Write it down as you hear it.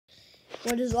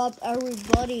What is up,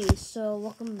 everybody? So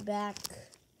welcome back.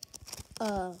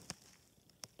 Guys,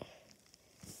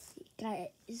 as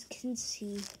you can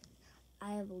see,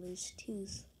 I have a loose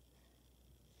tooth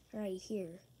right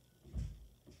here,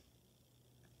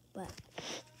 but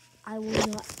I will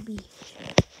not be.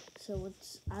 So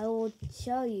I will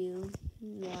show you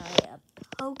my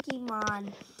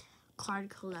Pokemon card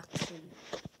collection.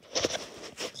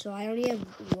 So I only have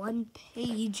one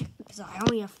page because I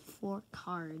only have 4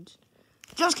 cards.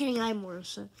 Just kidding, I have more.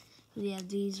 So we have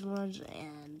these ones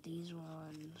and these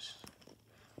ones.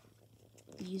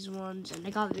 These ones, and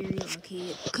I got very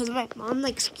lucky because my mom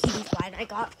likes Cutie Pie, and I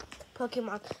got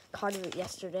Pokemon card of it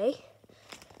yesterday.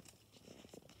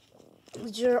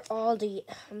 These are all the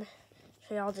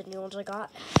show you all the new ones I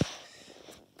got.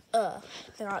 I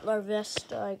got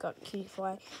Larvesta, I got Cutie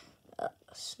Pie,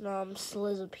 Snom,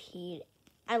 Slizipede.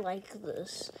 I like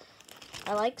this.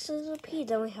 I like Slizipede.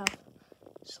 Then we have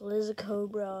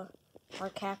Slizicobra,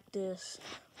 Cactus,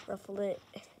 Rufflet,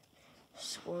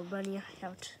 Scorbunny. I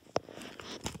have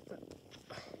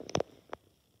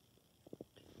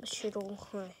Shittle,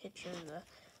 Hitcher,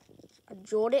 I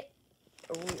enjoyed it.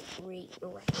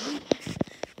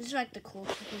 This is like the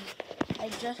coolest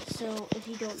thing. So if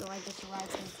you don't know, I just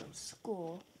arrived home from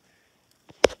school.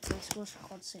 My school's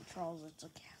called St. Charles. It's a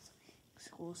Catholic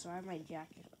school, so I have my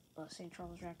jacket, St.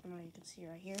 Charles jacket, you can see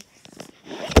right here.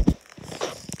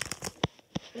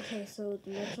 Okay, so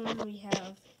the next one we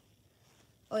have.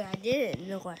 Oh yeah, I didn't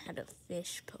know I had a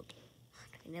fish Pokemon.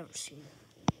 I never seen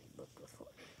a book before.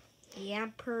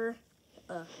 Yamper,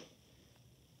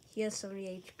 he has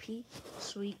 70 HP.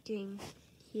 Sweet-King,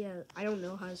 I don't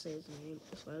know how to say his name,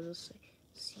 so I'll just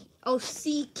say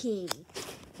Sea-King.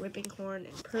 Ripping Horn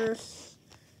and Purse.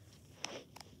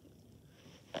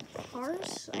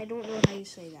 Parse? I don't know how you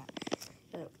say that.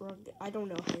 I don't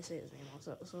know how you say his name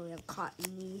also. So we have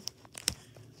Cottony.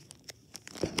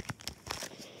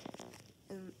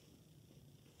 And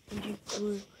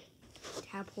Blue,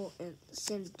 Tadpole, and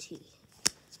Cinti.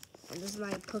 And this is my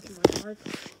Pokemon card.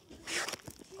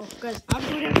 Oh, guys, I'm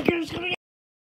coming.